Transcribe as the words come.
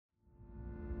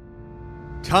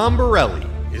Tom Borelli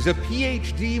is a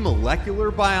PhD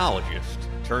molecular biologist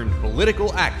turned political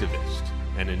activist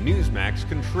and a Newsmax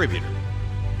contributor.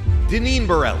 Deneen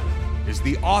Borelli is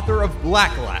the author of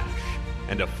Blacklash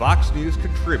and a Fox News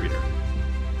contributor.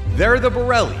 They're the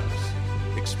Borellis,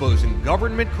 exposing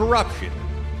government corruption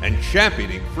and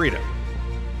championing freedom,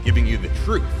 giving you the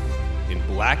truth in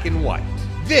black and white.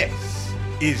 This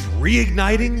is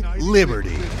Reigniting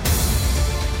Liberty.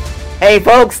 Hey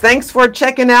folks, thanks for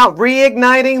checking out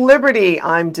Reigniting Liberty.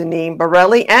 I'm Deneen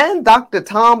Borelli, and Dr.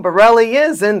 Tom Borelli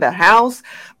is in the house,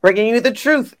 bringing you the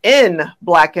truth in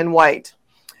black and white.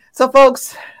 So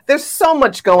folks, there's so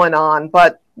much going on,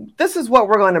 but this is what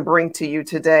we're going to bring to you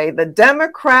today. The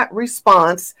Democrat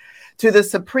response to the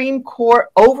Supreme Court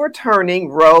overturning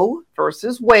Roe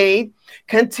versus Wade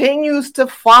continues to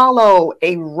follow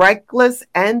a reckless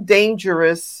and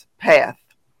dangerous path.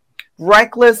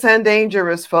 Reckless and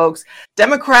dangerous, folks.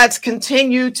 Democrats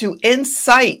continue to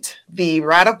incite the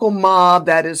radical mob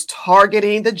that is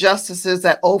targeting the justices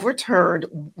that overturned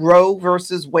Roe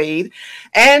versus Wade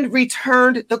and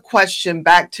returned the question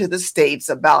back to the states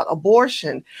about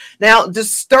abortion. Now,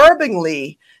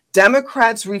 disturbingly,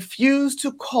 Democrats refuse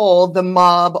to call the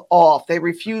mob off. They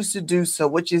refuse to do so,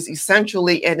 which is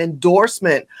essentially an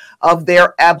endorsement of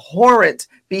their abhorrent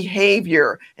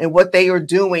behavior and what they are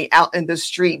doing out in the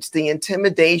streets, the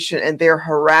intimidation and their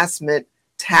harassment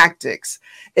tactics.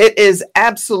 It is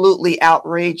absolutely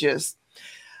outrageous.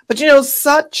 But you know,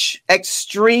 such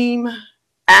extreme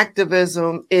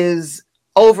activism is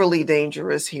overly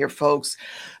dangerous here, folks,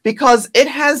 because it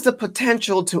has the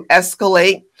potential to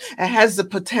escalate. It has the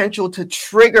potential to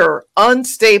trigger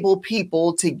unstable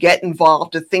people to get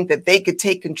involved, to think that they could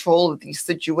take control of these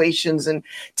situations and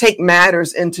take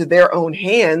matters into their own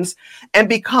hands and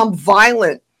become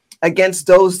violent against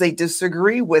those they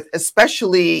disagree with,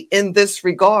 especially in this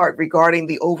regard, regarding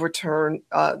the overturn,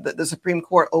 the Supreme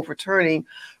Court overturning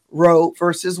Roe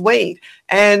versus Wade.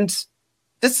 And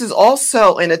this is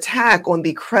also an attack on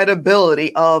the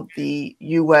credibility of the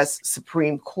U.S.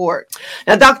 Supreme Court.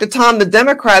 Now, Dr. Tom, the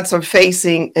Democrats are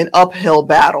facing an uphill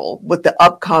battle with the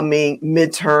upcoming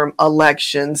midterm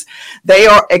elections. They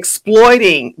are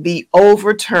exploiting the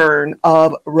overturn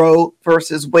of Roe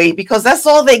versus Wade because that's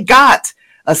all they got.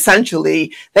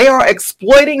 Essentially, they are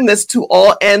exploiting this to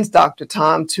all ends, Dr.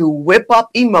 Tom, to whip up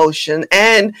emotion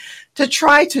and to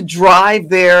try to drive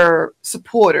their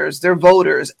supporters, their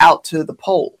voters out to the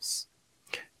polls.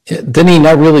 Deneen,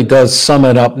 that really does sum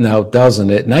it up now, doesn't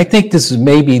it? And I think this is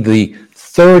maybe the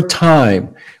third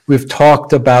time we've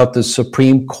talked about the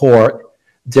Supreme Court,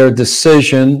 their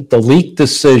decision, the leaked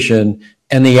decision,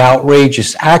 and the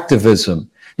outrageous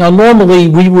activism. Now, normally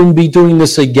we wouldn't be doing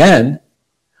this again,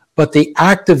 but the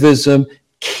activism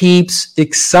keeps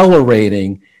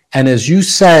accelerating. And as you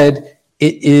said,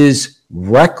 it is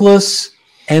reckless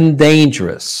and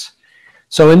dangerous.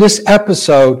 So in this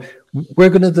episode, we're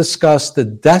going to discuss the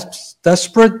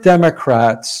desperate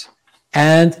Democrats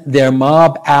and their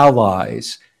mob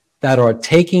allies that are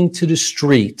taking to the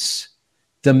streets,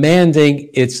 demanding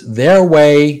it's their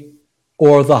way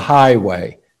or the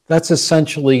highway. That's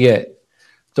essentially it.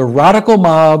 The radical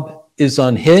mob is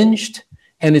unhinged,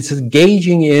 and it's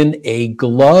engaging in a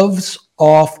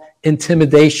gloves-off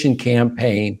intimidation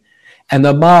campaign. And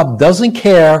the mob doesn't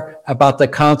care about the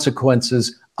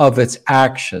consequences of its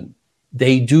action.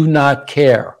 They do not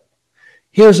care.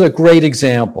 Here's a great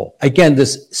example. Again,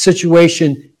 this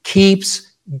situation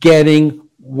keeps getting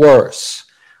worse.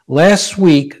 Last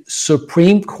week,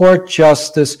 Supreme Court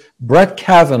Justice Brett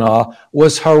Kavanaugh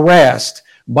was harassed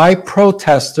by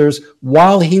protesters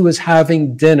while he was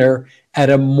having dinner at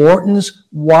a Morton's,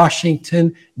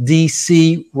 Washington,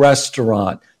 D.C.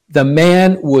 restaurant. The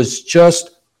man was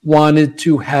just wanted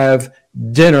to have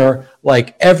dinner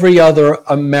like every other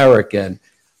American,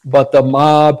 but the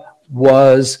mob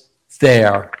was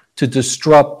there to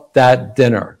disrupt that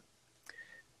dinner.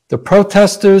 The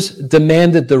protesters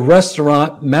demanded the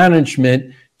restaurant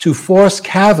management to force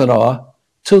Kavanaugh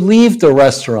to leave the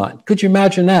restaurant. Could you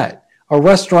imagine that? A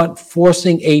restaurant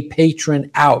forcing a patron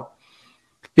out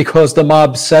because the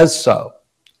mob says so.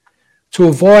 To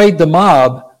avoid the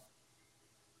mob,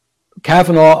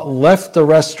 Kavanaugh left the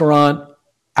restaurant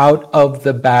out of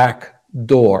the back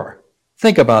door.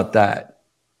 Think about that.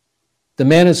 The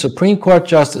man is Supreme Court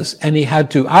Justice, and he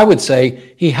had to, I would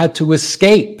say, he had to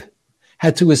escape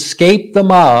the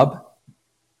mob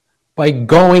by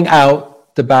going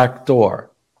out the back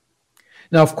door.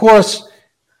 Now, of course,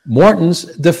 Morton's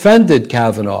defended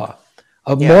Kavanaugh.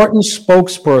 Morton's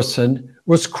spokesperson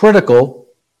was critical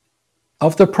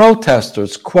of the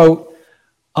protesters. Quote,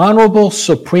 Honorable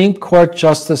Supreme Court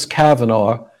Justice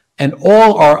Kavanaugh and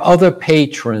all our other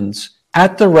patrons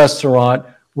at the restaurant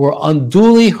were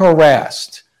unduly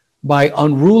harassed by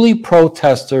unruly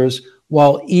protesters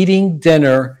while eating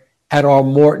dinner at our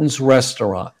Morton's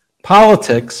restaurant.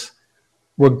 Politics,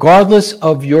 regardless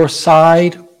of your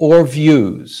side or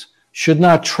views, should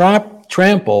not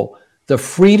trample the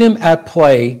freedom at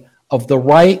play of the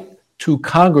right to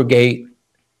congregate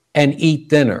and eat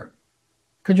dinner.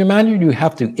 Could you imagine you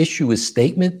have to issue a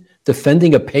statement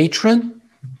defending a patron?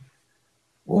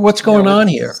 What's going on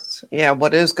here? Yeah,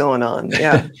 what is going on?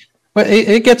 Yeah. But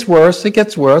it gets worse. It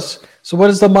gets worse. So what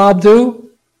does the mob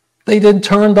do? They then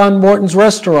turned on Morton's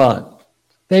restaurant.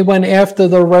 They went after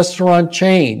the restaurant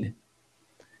chain.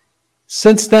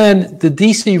 Since then, the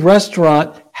DC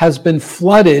restaurant has been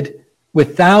flooded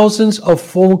with thousands of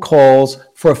phone calls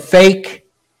for fake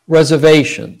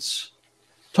reservations.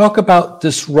 Talk about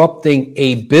disrupting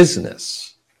a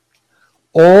business.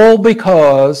 All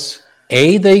because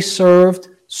A, they served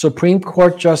Supreme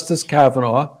Court Justice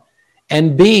Kavanaugh,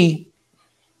 and B,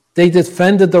 they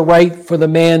defended the right for the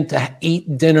man to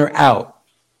eat dinner out.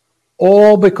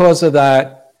 All because of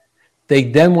that, they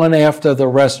then went after the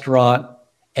restaurant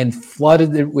and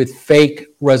flooded it with fake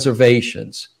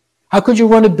reservations. How could you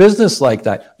run a business like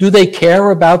that? Do they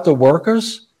care about the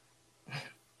workers?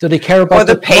 Do they care about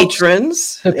the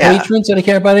patrons? The patrons? Do they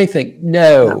care about anything?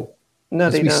 No. No,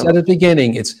 As they we don't. said at the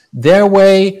beginning, it's their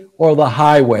way or the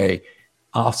highway.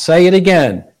 I'll say it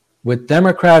again. With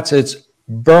Democrats, it's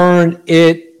burn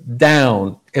it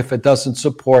down if it doesn't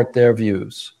support their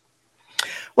views.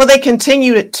 Well, they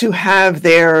continue to have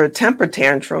their temper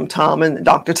tantrum, Tom and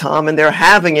Dr. Tom, and they're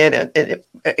having it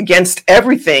against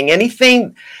everything.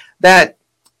 Anything that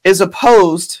is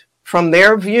opposed from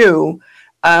their view,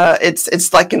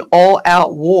 it's like an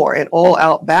all-out war, an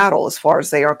all-out battle as far as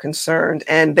they are concerned.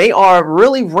 And they are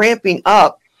really ramping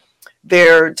up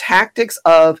their tactics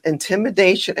of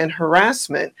intimidation and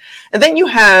harassment. And then you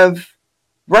have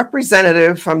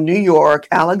Representative from New York,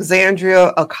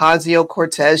 Alexandria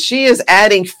Ocasio-Cortez. She is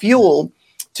adding fuel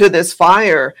to this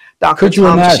fire, Dr. Could you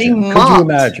Tom. imagine? Could you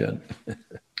imagine?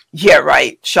 Yeah,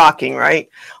 right. Shocking, right?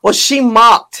 Well, she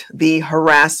mocked the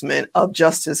harassment of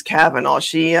Justice Kavanaugh.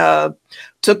 She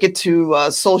took it to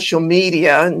social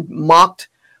media and mocked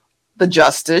the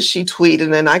justice. She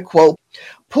tweeted, and I quote,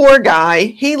 "Poor guy,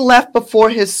 he left before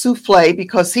his souffle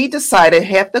because he decided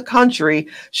half the country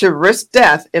should risk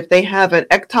death if they have an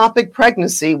ectopic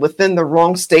pregnancy within the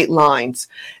wrong state lines.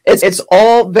 It's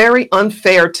all very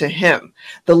unfair to him.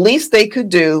 The least they could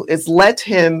do is let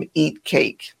him eat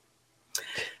cake."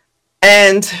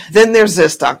 And then there's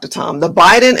this, Dr. Tom. The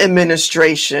Biden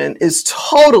administration is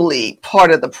totally part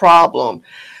of the problem.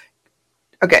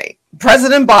 Okay,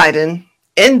 President Biden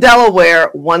in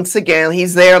Delaware, once again,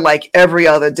 he's there like every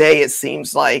other day, it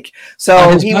seems like.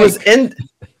 So he was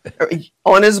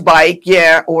on his bike,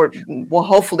 yeah, or well,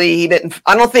 hopefully he didn't.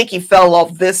 I don't think he fell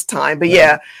off this time, but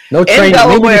yeah. No training.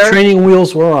 Maybe the training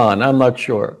wheels were on. I'm not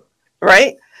sure.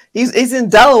 Right? He's in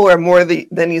Delaware more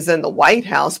than he's in the White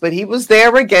House, but he was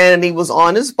there again, and he was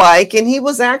on his bike, and he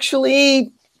was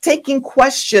actually taking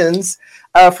questions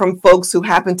from folks who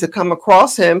happened to come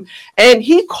across him. And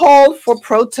he called for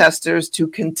protesters to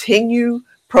continue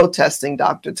protesting,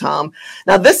 Dr. Tom.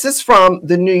 Now, this is from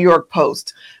the New York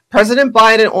Post. President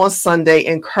Biden on Sunday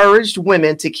encouraged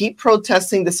women to keep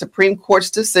protesting the Supreme Court's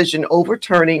decision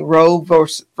overturning Roe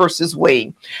versus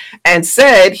Wade, and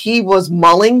said he was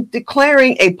mulling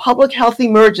declaring a public health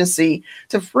emergency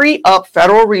to free up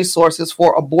federal resources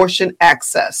for abortion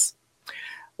access.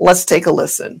 Let's take a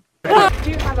listen. Do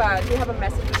you have a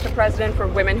message, Mr. President, for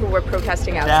women who were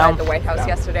protesting outside the White House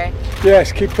yesterday?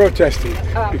 Yes, keep protesting,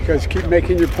 because keep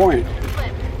making your point.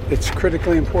 It's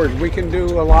critically important. We can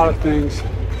do a lot of things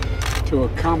to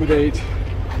accommodate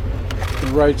the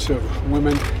rights of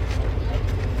women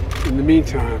in the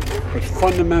meantime, but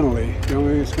fundamentally, the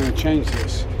only thing that's going to change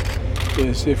this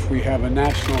is if we have a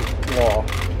national law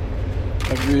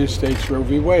that reinstates Roe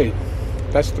v. Wade.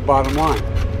 That's the bottom line.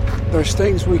 There's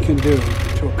things we can do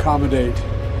to accommodate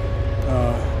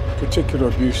particular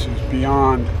abuses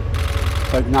beyond,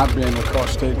 like not being able to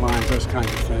cross state lines, those kinds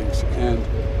of things, and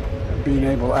being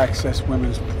able to access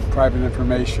women's private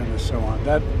information and so on.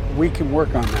 That we can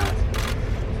work on that.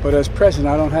 But as president,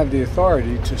 I don't have the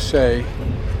authority to say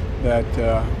that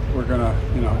we're going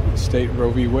to state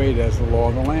Roe v. Wade as the law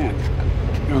of the land.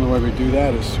 The only way we do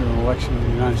that is through an election of the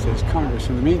United States Congress.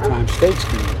 In the meantime, states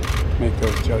can make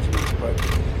those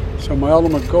judgments. So my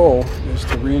ultimate goal is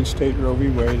to reinstate Roe v.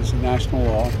 Wade as a national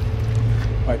law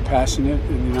by passing it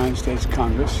in the United States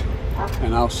Congress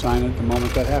and I'll sign it the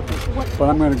moment that happens. But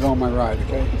I'm going to go on my ride,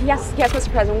 okay? Yes,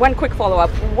 Mr. President. One quick follow-up.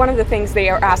 One of the things they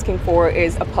are asking for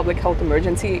is a public health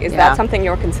emergency. Is that something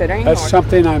you're considering? That's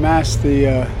something I'm asked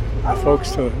the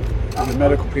folks, the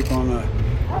medical people in the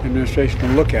administration to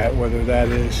look at, whether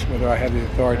I have the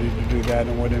authority to do that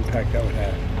and what impact that would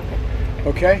have.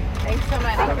 Okay? Thanks so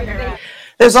much.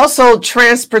 There's also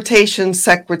Transportation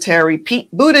Secretary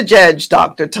Pete Buttigieg,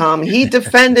 Dr. Tom. He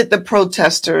defended the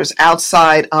protesters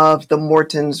outside of the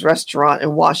Morton's restaurant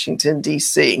in Washington,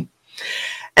 D.C.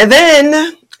 And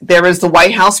then there is the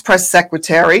White House Press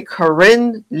Secretary,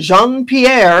 Karine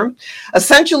Jean-Pierre,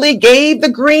 essentially gave the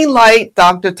green light.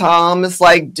 Dr. Tom is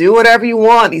like, do whatever you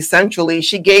want. Essentially,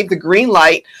 she gave the green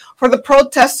light for the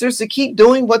protesters to keep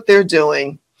doing what they're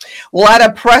doing. Well, at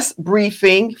a press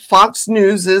briefing, Fox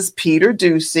News' Peter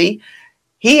Doocy,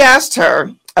 he asked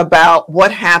her about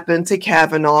what happened to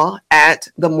Kavanaugh at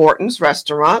the Morton's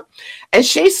restaurant. And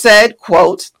she said,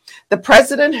 quote, "The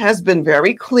president has been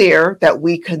very clear that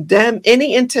we condemn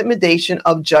any intimidation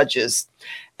of judges."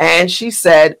 And she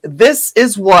said, "This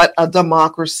is what a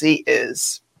democracy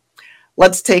is."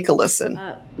 Let's take a listen.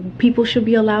 People should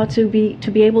be allowed to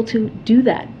be able to do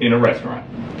that. In a restaurant?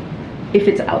 If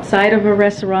it's outside of a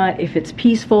restaurant, if it's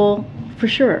peaceful, for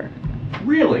sure.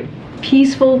 Really?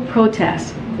 Peaceful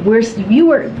protest. Your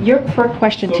first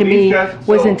question to me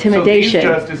was intimidation. So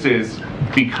these justices,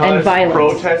 because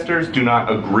protesters do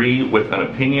not agree with an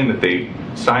opinion that they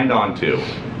signed on to,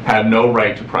 have no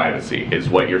right to privacy, is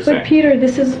what you're saying. But Peter,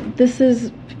 this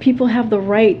is people have the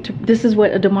right to, this is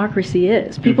what a democracy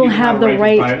is. People have the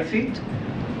right to privacy?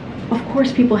 Of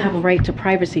course people have a right to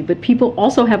privacy, but people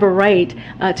also have a right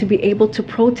to be able to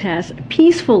protest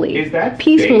peacefully. Is that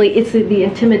peacefully? safe? It's the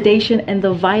intimidation and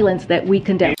the violence that we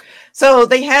condemn. So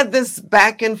they had this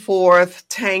back and forth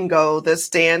tango, this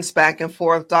dance back and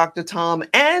forth, Dr. Tom.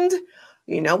 And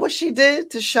you know what she did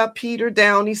to shut Peter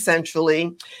down,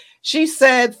 essentially? She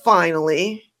said,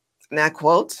 finally, and I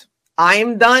quote, "I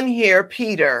am done here,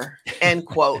 Peter," end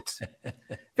quote.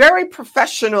 Very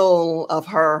professional of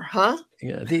her, huh?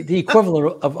 Yeah, the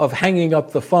equivalent of hanging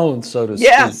up the phone, so to speak.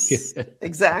 Yes,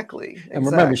 exactly. And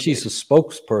remember, she's a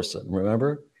spokesperson,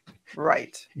 remember?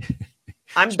 Right.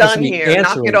 I'm done here,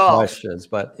 knock it off. Questions,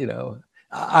 but,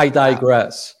 I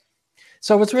digress.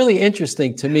 So what's really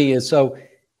interesting to me is, so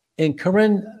in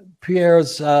Karine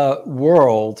Pierre's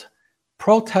world,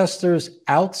 protesters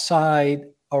outside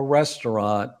a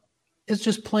restaurant is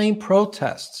just plain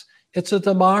protests. It's a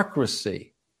democracy.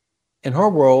 In her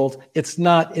world, it's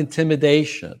not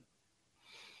intimidation.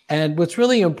 And what's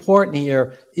really important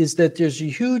here is that there's a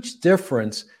huge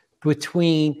difference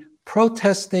between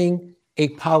protesting a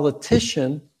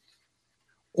politician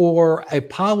or a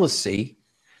policy,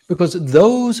 because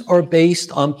those are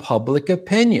based on public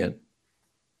opinion,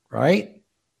 right?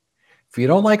 If you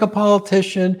don't like a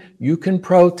politician, you can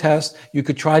protest. You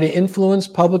could try to influence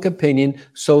public opinion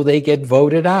so they get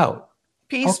voted out.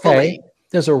 Peacefully. Okay.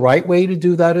 There's a right way to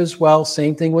do that as well.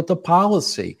 Same thing with the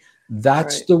policy.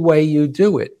 That's the way you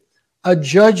do it. A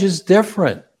judge is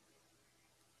different.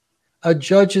 A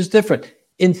judge is different.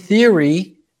 In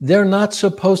theory, they're not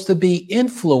supposed to be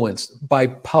influenced by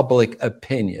public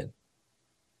opinion.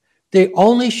 They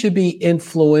only should be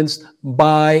influenced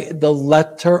by the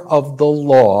letter of the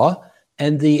law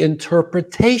and the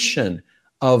interpretation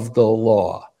of the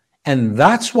law. And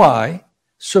that's why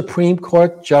Supreme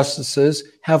Court justices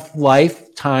have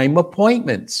lifetime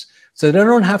appointments. So they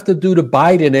don't have to do the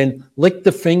Biden and lick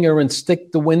the finger and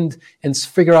stick the wind and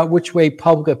figure out which way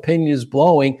public opinion is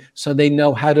blowing so they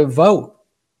know how to vote.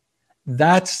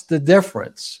 That's the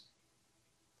difference.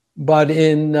 But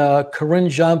in Karine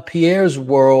Jean-Pierre's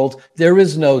world, there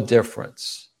is no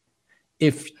difference.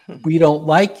 If we don't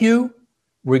like you,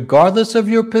 regardless of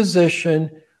your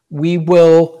position, we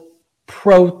will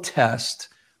protest,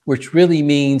 which really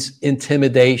means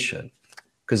intimidation,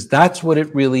 because that's what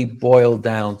it really boiled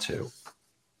down to.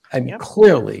 And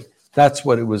clearly, that's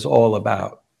what it was all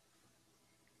about.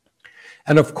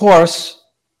 And of course,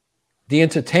 the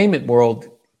entertainment world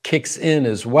kicks in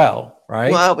as well,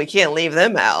 right? Well, we can't leave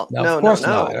them out. No, of course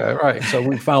not. Right. So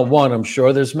we found one, I'm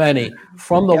sure there's many.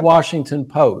 From the Washington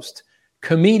Post,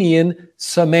 comedian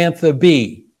Samantha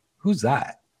Bee. Who's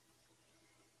that?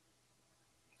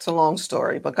 It's a long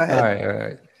story, but go ahead. All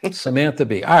right. Samantha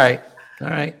Bee. All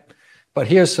right. But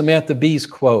here's Samantha Bee's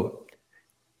quote.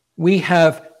 "We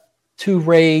have to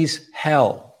raise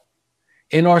hell.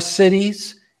 In our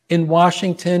cities, in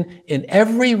Washington, in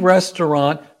every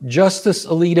restaurant Justice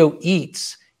Alito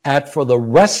eats at for the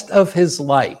rest of his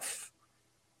life."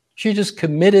 She just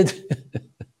committed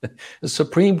the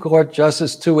Supreme Court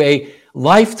justice to a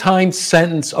lifetime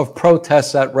sentence of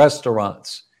protests at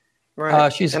restaurants.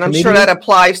 Right. She's and I'm sure that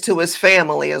applies to his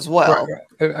family as well.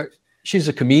 Right. She's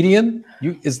a comedian.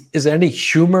 Is there any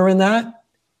humor in that?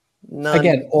 None.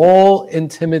 Again, all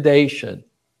intimidation.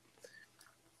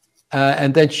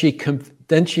 And then she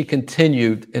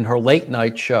continued in her late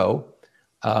night show,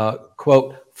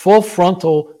 quote, full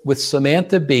frontal with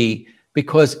Samantha Bee,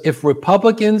 because if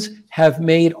Republicans have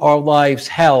made our lives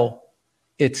hell,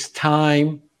 it's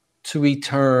time to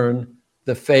return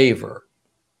the favor.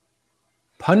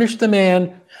 Punish the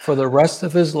man for the rest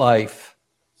of his life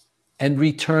and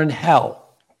return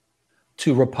hell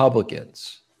to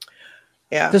Republicans.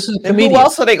 Yeah. This is a and comedian. Who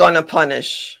else are they going to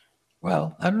punish?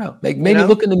 Well, I don't know. Maybe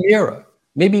look in the mirror.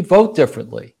 Maybe vote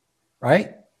differently,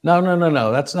 right?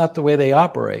 No. That's not the way they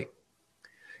operate.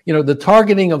 The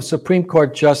targeting of Supreme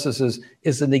Court justices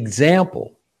is an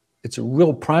example. It's a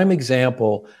real prime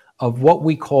example of what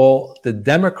we call the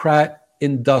Democrat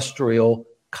industrial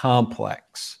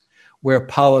complex, where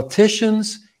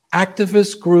politicians,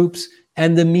 activist groups,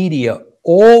 and the media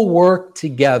all work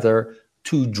together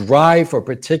to drive a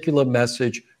particular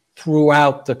message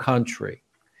throughout the country.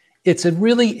 It's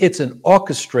an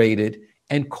orchestrated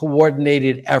and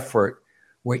coordinated effort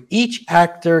where each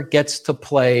actor gets to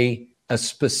play a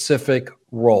specific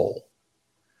role.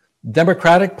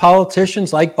 Democratic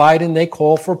politicians like Biden, they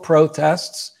call for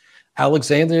protests.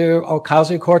 Alexandria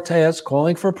Ocasio-Cortez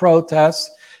calling for protests.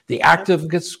 The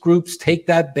activist groups take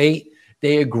that bait.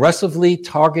 They aggressively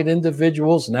target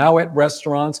individuals now at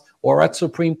restaurants or at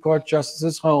Supreme Court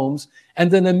justices' homes.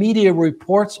 And then the media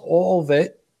reports all of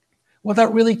it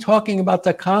without really talking about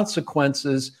the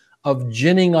consequences of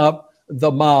ginning up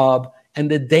the mob and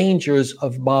the dangers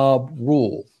of mob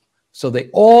rule. So they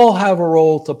all have a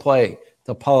role to play.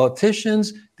 The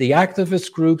politicians, the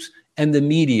activist groups, and the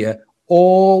media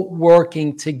all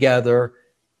working together,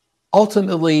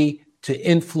 ultimately to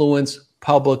influence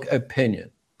public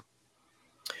opinion.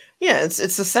 Yeah, it's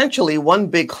essentially one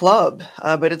big club,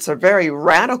 but it's a very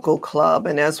radical club.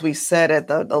 And as we said at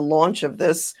the launch of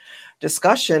this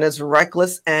discussion, it's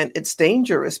reckless and it's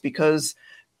dangerous because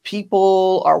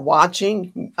people are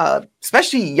watching,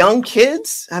 especially young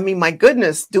kids. I mean, my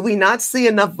goodness, do we not see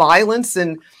enough violence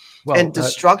and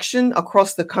destruction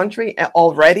across the country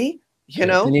already?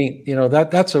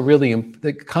 That's a really,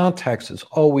 the context is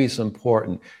always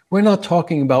important. We're not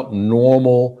talking about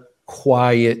normal,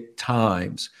 quiet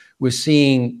times. We're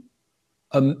seeing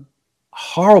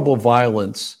horrible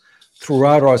violence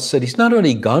throughout our cities, not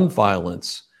only gun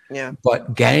violence,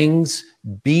 but gangs,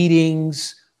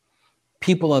 beatings,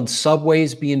 people on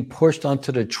subways being pushed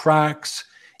onto the tracks.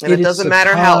 And it doesn't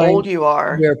matter how old you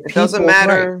are. It doesn't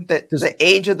matter the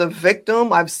age of the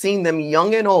victim. I've seen them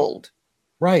young and old.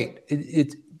 Right.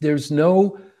 There's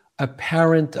no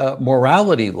apparent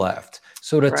morality left.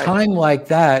 So at a time like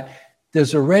that,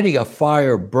 there's already a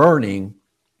fire burning.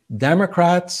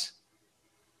 Democrats,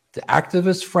 the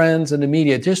activist friends, and the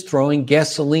media just throwing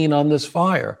gasoline on this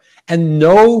fire. And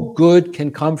no good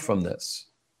can come from this.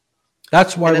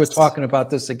 That's why we're talking about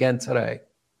this again today.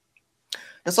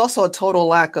 It's also a total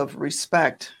lack of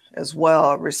respect as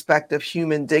well, respect of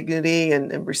human dignity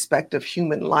and respect of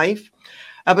human life.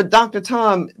 But Dr.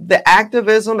 Tom, the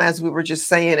activism, as we were just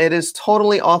saying, it is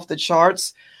totally off the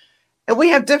charts. And we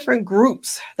have different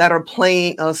groups that are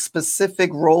playing a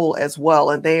specific role as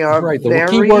well. And they are right. The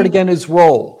key word again is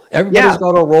role. Everybody's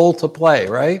got a role to play,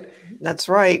 right? That's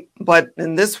right. But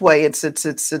in this way, it's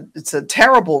a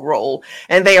terrible role.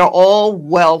 And they are all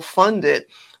well funded.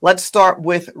 Let's start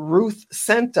with Ruth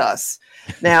Sent Us.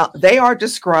 Now, they are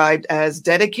described as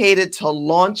dedicated to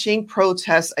launching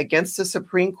protests against the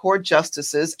Supreme Court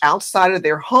justices outside of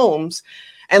their homes.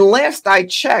 And last I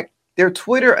checked, their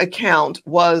Twitter account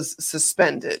was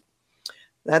suspended.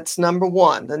 That's number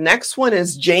one. The next one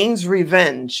is Jane's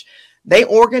Revenge. They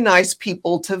organize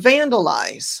people to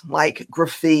vandalize, like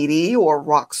graffiti or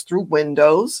rocks through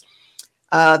windows,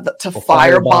 to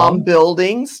firebomb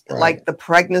buildings, like the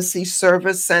pregnancy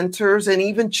service centers and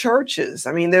even churches.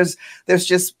 I mean, there's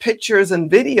just pictures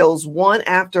and videos, one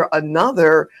after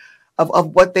another,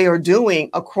 of what they are doing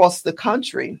across the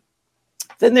country.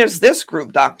 Then there's this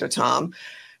group, Dr. Tom,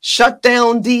 Shut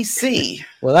Down DC.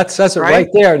 Well, that says it right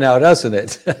there now, doesn't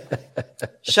it?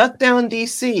 Shut Down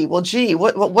DC. Well, gee,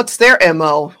 what's their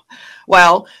MO?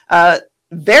 Well,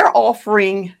 they're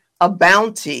offering a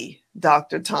bounty,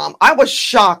 Dr. Tom. I was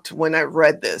shocked when I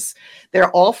read this. They're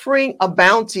offering a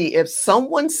bounty if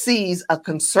someone sees a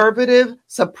conservative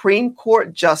Supreme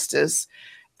Court justice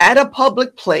at a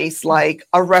public place like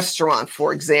a restaurant,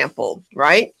 for example,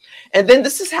 right? And then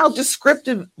this is how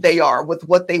descriptive they are with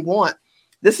what they want.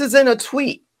 This is in a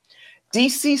tweet.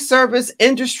 DC service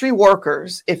industry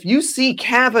workers, if you see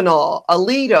Kavanaugh,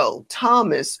 Alito,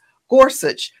 Thomas,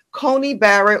 Gorsuch, Coney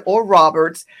Barrett, or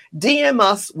Roberts, DM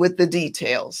us with the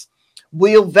details.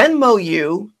 We'll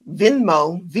Venmo,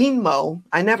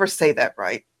 I never say that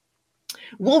right.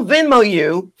 We'll Venmo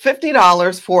you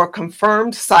 $50 for a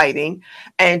confirmed sighting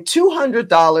and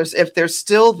 $200 if they're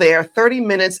still there 30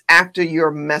 minutes after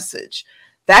your message.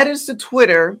 That is the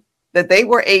Twitter that they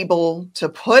were able to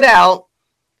put out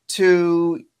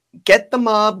to get the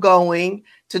mob going,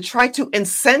 to try to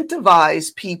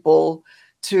incentivize people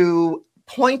to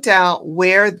point out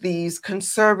where these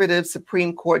conservative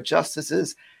Supreme Court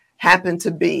justices happen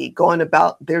to be going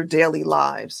about their daily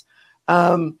lives.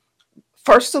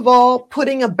 First of all,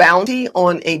 putting a bounty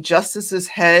on a justice's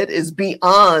head is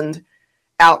beyond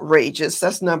outrageous.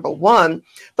 That's number one.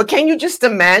 But can you just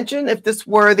imagine if this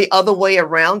were the other way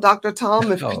around, Dr.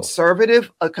 Tom, if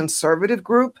a conservative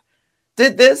group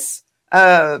did this?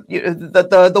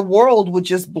 The world would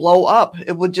just blow up.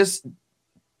 It would just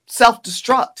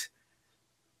self-destruct.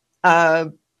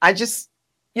 The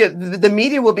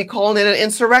media will be calling it an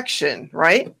insurrection,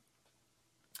 right?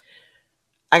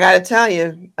 I got to tell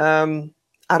you,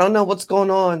 I don't know what's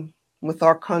going on with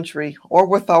our country or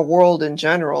with our world in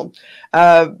general.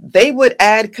 They would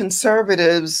add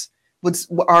conservatives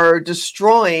are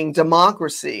destroying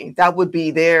democracy. That would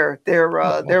be their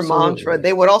mantra.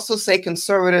 They would also say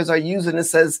conservatives are using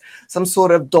this as some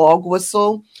sort of dog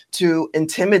whistle to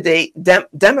intimidate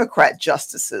Democrat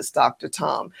justices, Dr.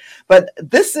 Tom. But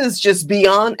this is just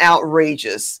beyond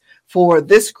outrageous for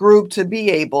this group to be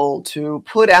able to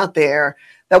put out there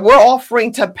that we're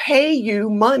offering to pay you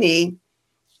money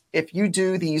if you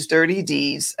do these dirty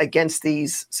deeds against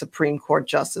these Supreme Court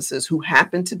justices who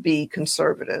happen to be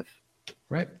conservative.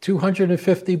 Right.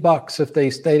 $250 if they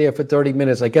stay there for 30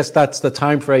 minutes. I guess that's the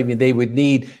time frame they would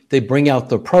need to bring out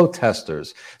the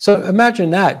protesters. So imagine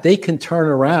that. They can turn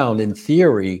around, in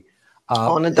theory,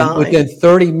 on a dime. Within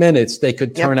 30 minutes, they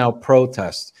could turn out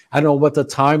protests. I don't know what the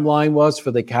timeline was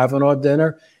for the Kavanaugh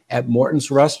dinner at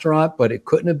Morton's restaurant, but it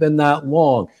couldn't have been that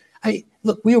long.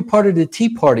 Look, we were part of the Tea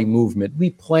Party movement. We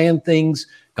planned things,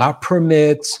 got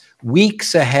permits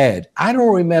weeks ahead. I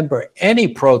don't remember any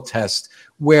protest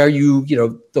where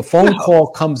the phone call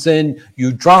comes in,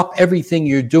 you drop everything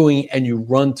you're doing and you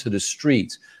run to the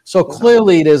streets. So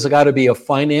clearly there's got to be a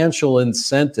financial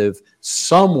incentive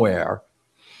somewhere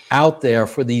out there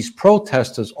for these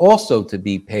protesters also to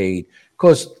be paid,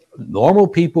 because normal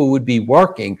people would be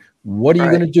working. What are you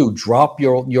going to do? Drop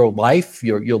your life,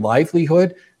 your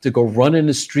livelihood to go run in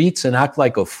the streets and act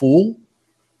like a fool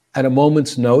at a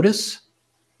moment's notice?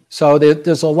 So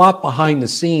there's a lot behind the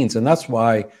scenes, and that's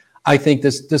why I think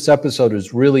this episode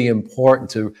is really important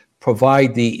to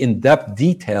provide the in-depth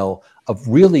detail of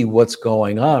really what's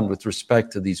going on with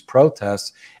respect to these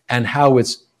protests and how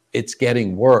it's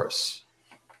getting worse.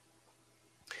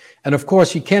 And of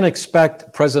course, you can't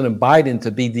expect President Biden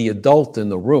to be the adult in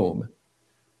the room.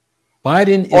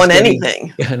 Biden is on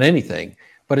anything,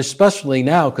 but especially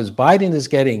now, because Biden is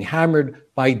getting hammered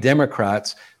by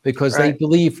Democrats because they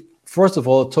believe, first of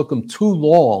all, it took them too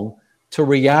long to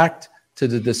react to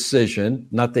the decision.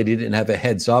 Not that he didn't have a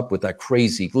heads up with that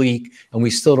crazy leak, and we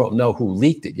still don't know who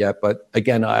leaked it yet, but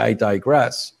again, I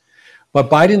digress. But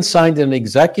Biden signed an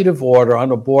executive order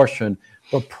on abortion,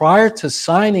 but prior to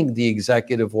signing the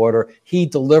executive order, he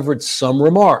delivered some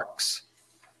remarks.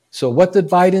 So what did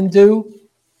Biden do?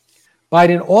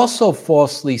 Biden also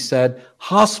falsely said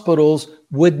hospitals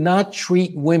would not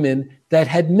treat women that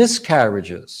had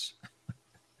miscarriages.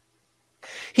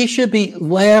 He should be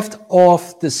laughed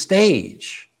off the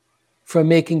stage for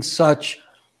making such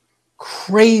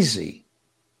crazy,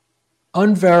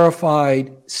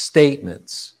 unverified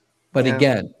statements. But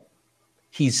again,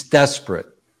 he's desperate.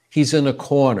 He's in a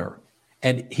corner,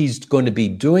 and he's going to be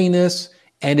doing this,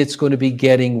 and it's going to be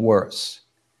getting worse.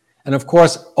 And of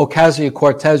course,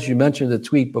 Ocasio-Cortez, you mentioned the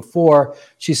tweet before,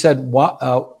 she said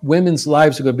women's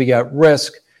lives are going to be at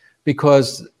risk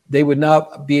because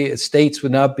states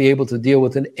would not be able to deal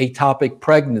with an ectopic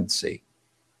pregnancy.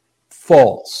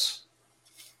 False.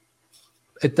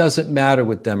 It doesn't matter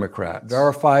with Democrats.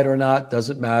 Verified or not,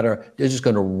 doesn't matter. They're just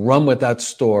going to run with that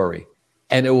story,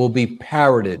 and it will be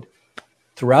parroted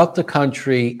throughout the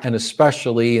country and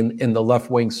especially in the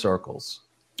left-wing circles.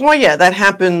 Well, yeah, that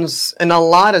happens in a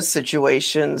lot of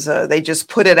situations. They just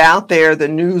put it out there. The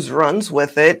news runs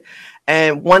with it.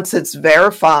 And once it's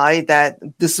verified that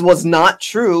this was not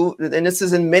true, and this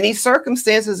is in many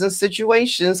circumstances and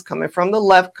situations coming from the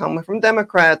left, coming from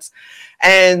Democrats,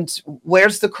 and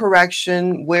where's the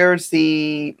correction? Where's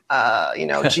the,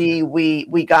 gee,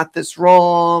 we got this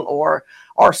wrong, or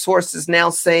our sources now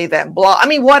say that blah, I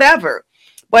mean, whatever.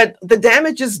 But the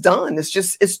damage is done.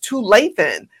 It's too late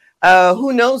then.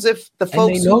 Who knows if the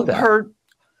folks who heard.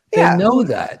 They know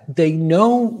that. They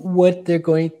know what they're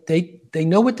going, they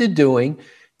know what they're doing.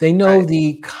 They know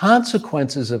the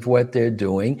consequences of what they're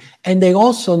doing. And they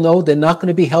also know they're not going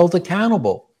to be held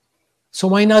accountable. So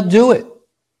why not do it?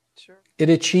 Sure. It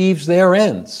achieves their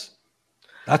ends.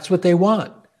 That's what they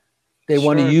want. They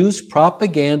want to use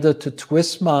propaganda to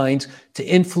twist minds, to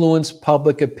influence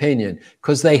public opinion,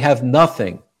 because they have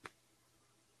nothing.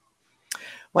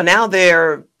 Well, now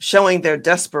they're showing their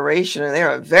desperation, and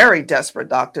they're very desperate,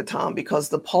 Dr. Tom, because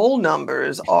the poll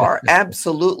numbers are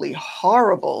absolutely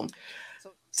horrible.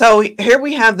 So here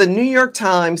we have the New York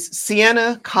Times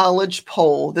Siena College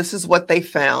poll. This is what they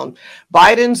found.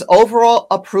 Biden's overall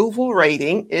approval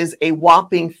rating is a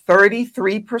whopping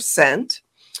 33%.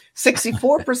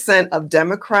 64% of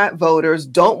Democrat voters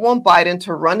don't want Biden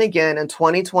to run again in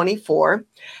 2024.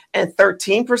 And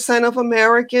 13% of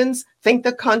Americans think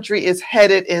the country is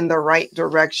headed in the right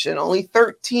direction. Only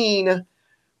 13%.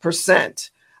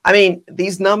 I mean,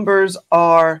 these numbers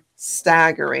are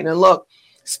staggering. And look,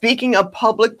 speaking of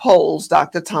public polls,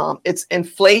 Dr. Tom, it's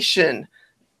inflation,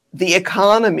 the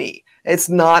economy. It's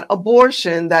not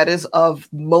abortion that is of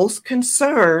most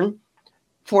concern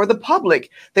for the public.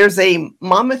 There's a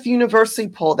Monmouth University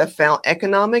poll that found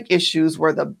economic issues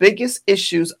were the biggest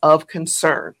issues of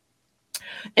concern.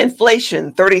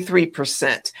 Inflation,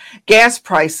 33%. Gas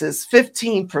prices,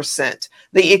 15%.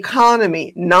 The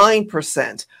economy,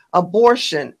 9%.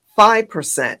 Abortion,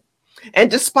 5%.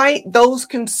 And despite those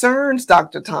concerns,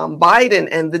 Dr. Tom, Biden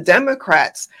and the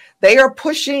Democrats, they are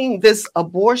pushing this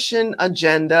abortion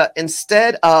agenda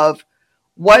instead of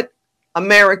what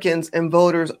Americans and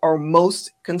voters are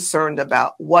most concerned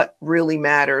about, what really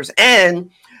matters.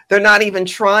 And they're not even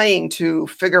trying to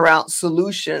figure out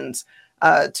solutions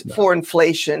for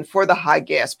inflation, for the high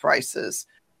gas prices.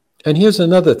 And here's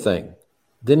another thing.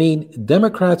 Deneen,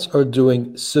 Democrats are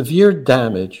doing severe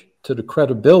damage to the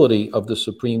credibility of the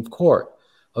Supreme Court.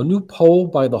 A new poll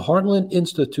by the Heartland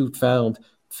Institute found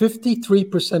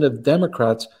 53% of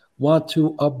Democrats want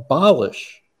to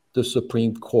abolish the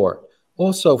Supreme Court.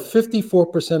 Also,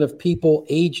 54% of people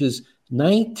ages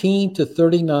 19 to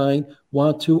 39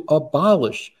 want to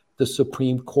abolish the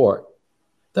Supreme Court.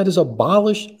 That is,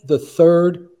 abolish the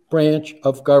third branch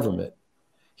of government.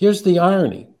 Here's the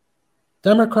irony.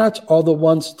 Democrats are the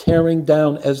ones tearing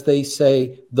down, as they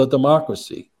say, the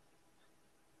democracy.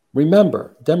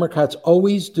 Remember, Democrats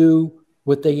always do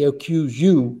what they accuse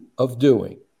you of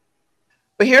doing.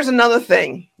 But here's another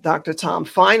thing, Dr. Tom.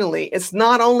 Finally, it's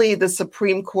not only the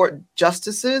Supreme Court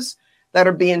justices that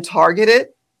are being targeted.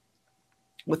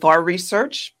 With our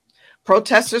research,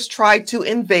 protesters tried to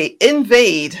invade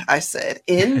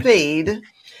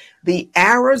the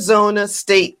Arizona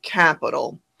state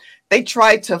capitol. They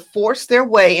tried to force their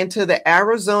way into the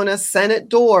Arizona Senate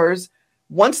doors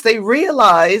once they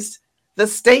realized the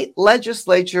state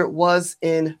legislature was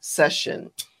in session.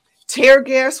 Tear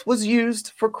gas was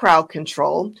used for crowd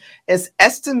control. It's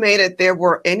estimated there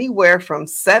were anywhere from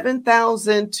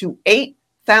 7,000 to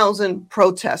 8,000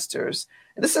 protesters.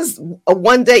 This is a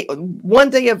one-day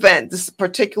event, this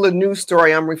particular news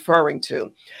story I'm referring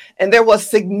to. And there was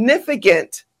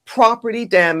significant property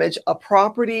damage of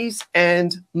properties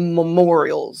and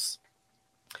memorials.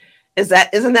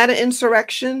 Isn't that an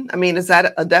insurrection? I mean, is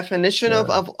that a definition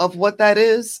of what that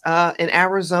is in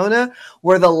Arizona?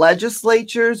 Were the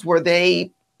legislatures, were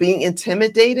they being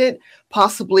intimidated?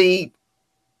 Possibly,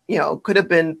 could have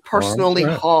been personally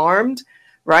harmed,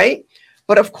 right?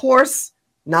 But of course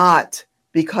not,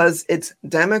 because it's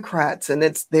Democrats and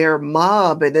it's their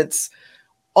mob and it's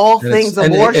all things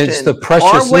abortion. It's the precious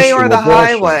our way issue or of the abortion.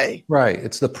 highway. Right.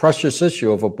 It's the precious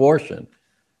issue of abortion.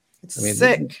 It's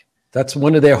sick. That's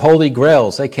one of their holy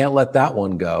grails. They can't let that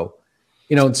one go.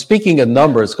 And speaking of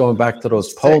numbers, going back to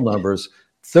those poll numbers,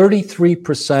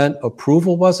 33%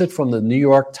 approval, was it, from the New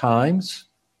York Times?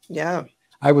 Yeah.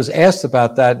 I was asked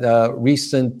about that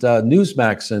recent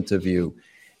Newsmax interview.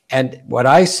 And what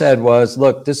I said was,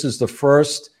 look, this is the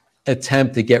first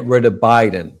attempt to get rid of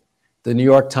Biden. The New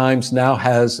York Times now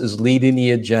is leading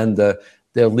the agenda.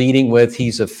 They're leading with,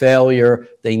 he's a failure.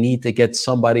 They need to get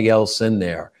somebody else in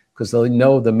there, because they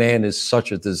know the man is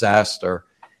such a disaster.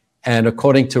 And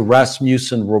according to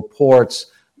Rasmussen reports,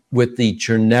 with the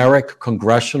generic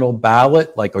congressional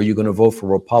ballot, like, are you going to vote for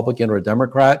Republican or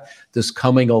Democrat this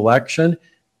coming election?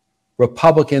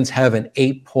 Republicans have an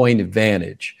 8-point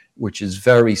advantage, which is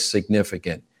very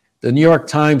significant. The New York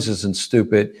Times isn't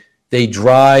stupid. They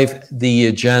drive the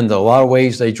agenda. A lot of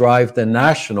ways they drive the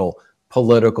national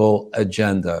political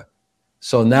agenda.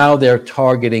 So now they're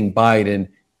targeting Biden,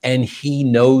 and he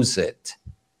knows it.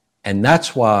 And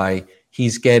that's why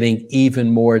he's getting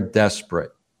even more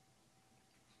desperate.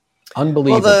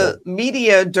 Unbelievable. Well, the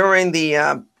media during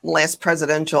the last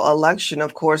presidential election,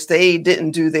 of course, they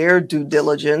didn't do their due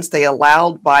diligence. They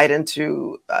allowed Biden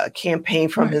to campaign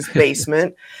from his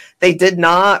basement. They did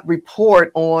not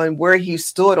report on where he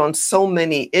stood on so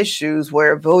many issues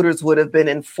where voters would have been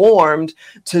informed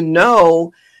to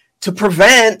know, to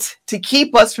prevent, to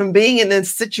keep us from being in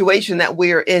this situation that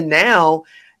we're in now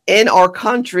in our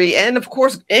country, and of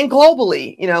course, and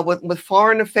globally, with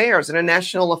foreign affairs,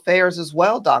 international affairs as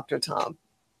well, Dr. Tom.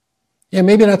 Yeah,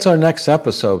 maybe that's our next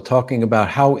episode, talking about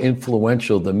how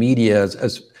influential the media,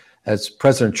 as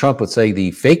President Trump would say, the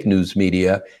fake news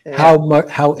media, how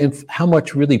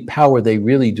much really power they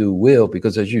really do wield.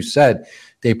 Because as you said,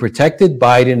 they protected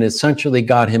Biden, essentially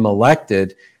got him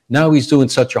elected. Now he's doing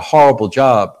such a horrible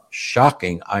job.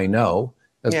 Shocking, I know.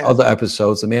 There's other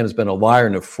episodes. The man has been a liar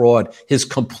and a fraud his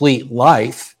complete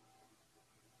life.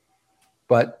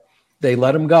 But they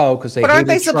let him go because they. But aren't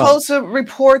they Trump. Supposed to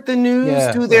report the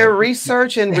news, do their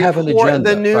research, and report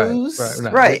the news?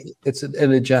 Right. It's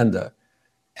an agenda,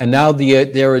 and now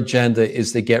their agenda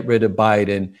is to get rid of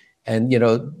Biden and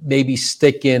maybe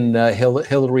stick in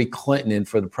Hillary Clinton in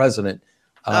for the president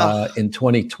in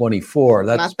 2024.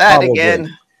 That's not that probably,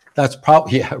 again. That's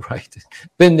probably right.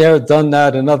 Been there, done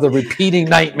that. Another repeating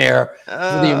nightmare for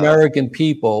the American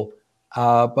people.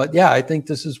 But yeah, I think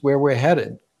this is where we're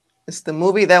headed. It's the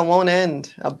movie that won't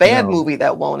end, a bad movie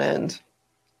that won't end.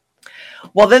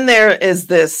 Well, then there is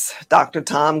this, Dr.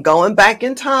 Tom, going back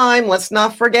in time. Let's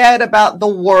not forget about the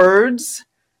words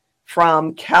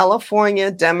from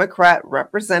California Democrat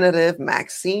Representative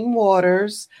Maxine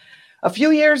Waters a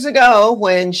few years ago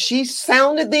when she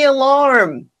sounded the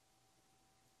alarm.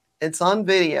 It's on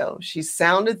video. She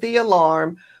sounded the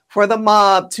alarm for the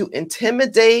mob to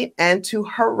intimidate and to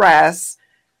harass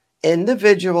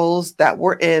individuals that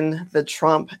were in the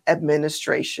Trump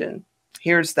administration.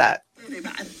 Here's that.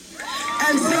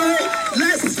 And so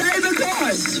let's stay the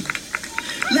course.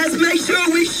 Let's make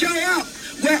sure we show up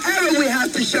wherever we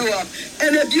have to show up.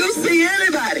 And if you see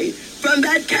anybody from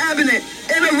that cabinet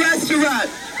in a restaurant,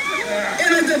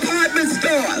 in a department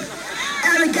store,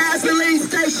 at a gasoline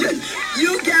station,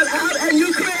 you get out and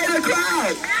you create a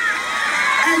crowd.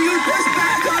 And you push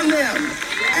back on them.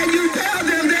 And you tell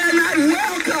them they're not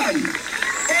welcome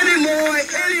anymore,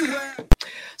 anywhere.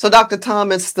 So, Dr.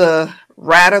 Thomas, the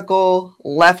radical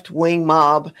left-wing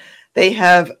mob, they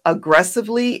have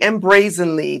aggressively and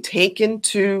brazenly taken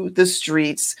to the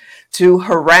streets to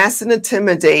harass and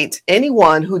intimidate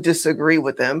anyone who disagree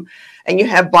with them. And you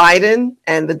have Biden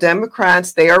and the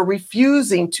Democrats, they are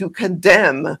refusing to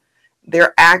condemn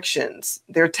their actions,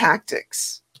 their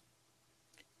tactics.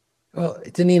 Well,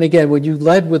 Deneen, again, when you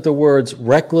led with the words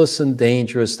reckless and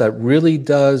dangerous, that really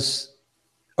does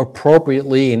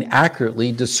appropriately and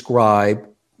accurately describe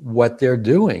what they're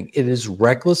doing. It is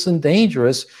reckless and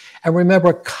dangerous. And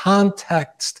remember,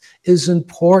 context is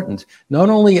important. Not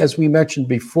only, as we mentioned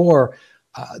before,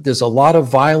 there's a lot of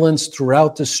violence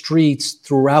throughout the streets,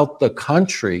 throughout the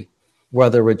country,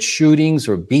 whether it's shootings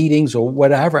or beatings or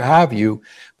whatever have you.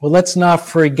 But let's not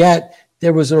forget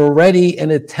there was already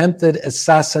an attempted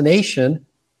assassination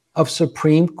of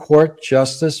Supreme Court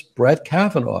Justice Brett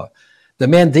Kavanaugh. The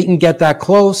man didn't get that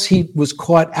close. He was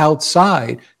caught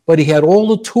outside, but he had all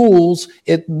the tools,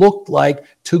 it looked like,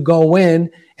 to go in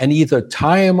and either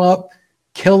tie him up,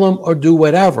 kill him, or do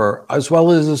whatever, as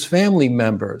well as his family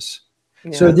members.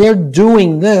 Yeah. So they're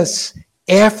doing this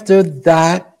after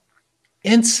that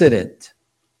incident.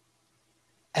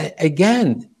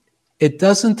 Again, it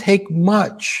doesn't take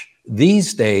much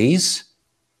these days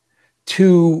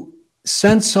to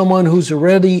send someone who's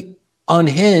already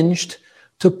unhinged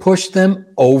to push them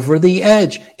over the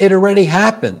edge. It already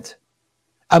happened.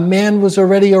 A man was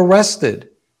already arrested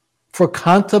for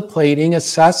contemplating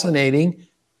assassinating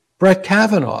Brett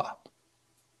Kavanaugh.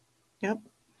 Yep.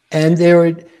 And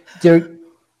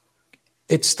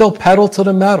it's still pedal to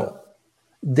the metal.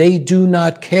 They do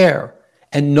not care.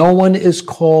 And no one is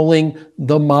calling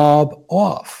the mob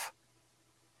off.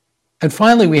 And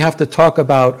finally, we have to talk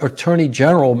about Attorney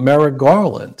General Merrick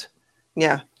Garland.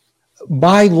 Yeah.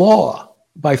 By law,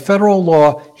 by federal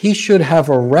law, he should have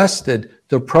arrested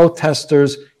the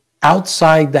protesters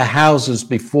outside the houses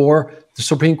before the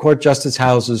Supreme Court justice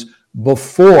houses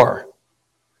before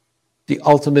the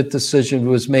ultimate decision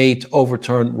was made to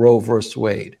overturn Roe versus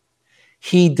Wade.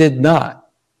 He did not.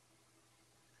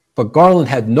 But Garland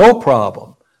had no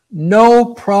problem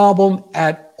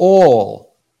at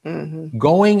all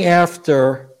going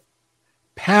after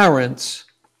parents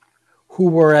who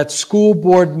were at school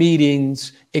board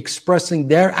meetings expressing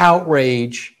their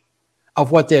outrage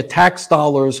of what their tax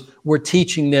dollars were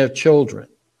teaching their children.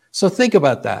 So think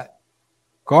about that.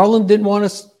 Garland didn't want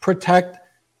to protect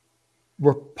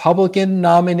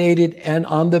Republican-nominated and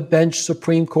on-the-bench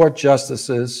Supreme Court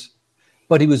justices,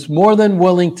 but he was more than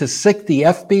willing to sic the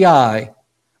FBI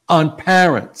on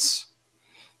parents.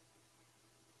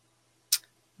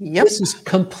 Yep. This is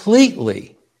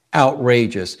completely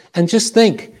outrageous. And just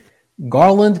think,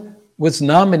 Garland was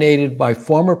nominated by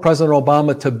former President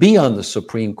Obama to be on the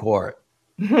Supreme Court.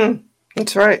 Mm-hmm.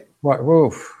 That's right. Right,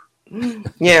 oof.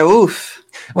 Yeah, oof.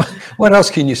 What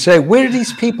else can you say? Where do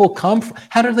these people come from?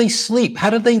 How do they sleep? How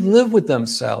do they live with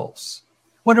themselves?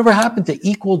 Whatever happened to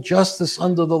equal justice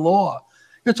under the law?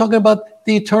 You're talking about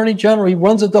the Attorney General. He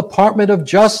runs a Department of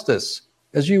Justice.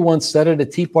 As you once said at a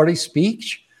Tea Party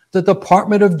speech, the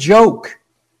Department of Joke.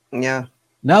 Yeah.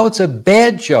 Now it's a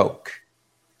bad joke.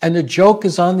 And the joke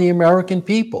is on the American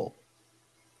people.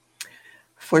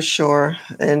 For sure.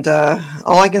 And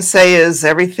all I can say is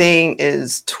everything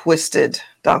is twisted,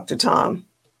 Dr. Tom.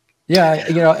 Yeah,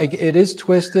 it is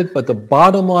twisted, but the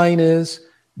bottom line is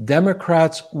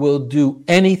Democrats will do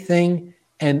anything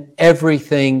and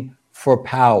everything for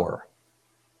power.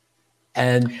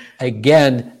 And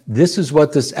again, this is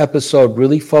what this episode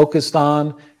really focused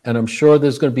on. And I'm sure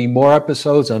there's going to be more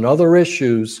episodes on other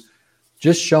issues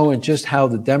just showing just how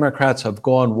the Democrats have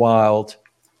gone wild.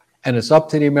 And it's up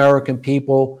to the American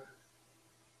people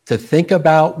to think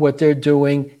about what they're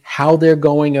doing, how they're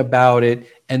going about it,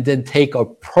 and then take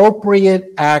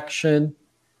appropriate action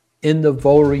in the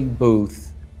voting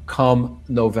booth come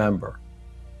November.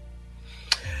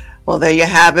 Well, there you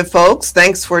have it, folks.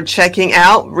 Thanks for checking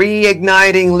out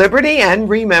Reigniting Liberty. And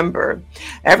remember,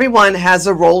 everyone has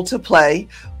a role to play.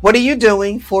 What are you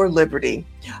doing for liberty?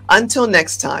 Until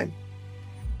next time.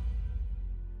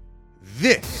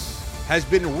 This has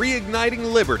been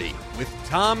Reigniting Liberty with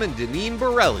Tom and Deneen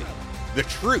Borelli. The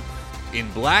truth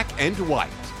in black and white.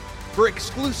 For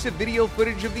exclusive video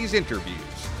footage of these interviews,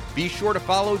 be sure to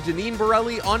follow Deneen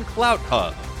Borelli on Clout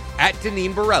Hub at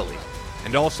Deneen Borelli.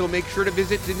 And also make sure to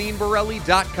visit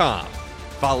DeneenBorelli.com.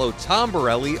 Follow Tom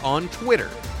Borelli on Twitter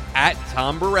at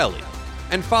Tom Borelli.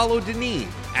 And follow Deneen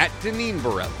at Deneen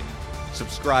Borelli.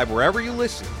 Subscribe wherever you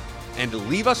listen and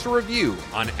leave us a review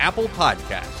on Apple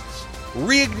Podcasts.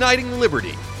 Reigniting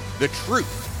Liberty, the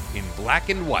truth in black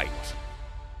and white.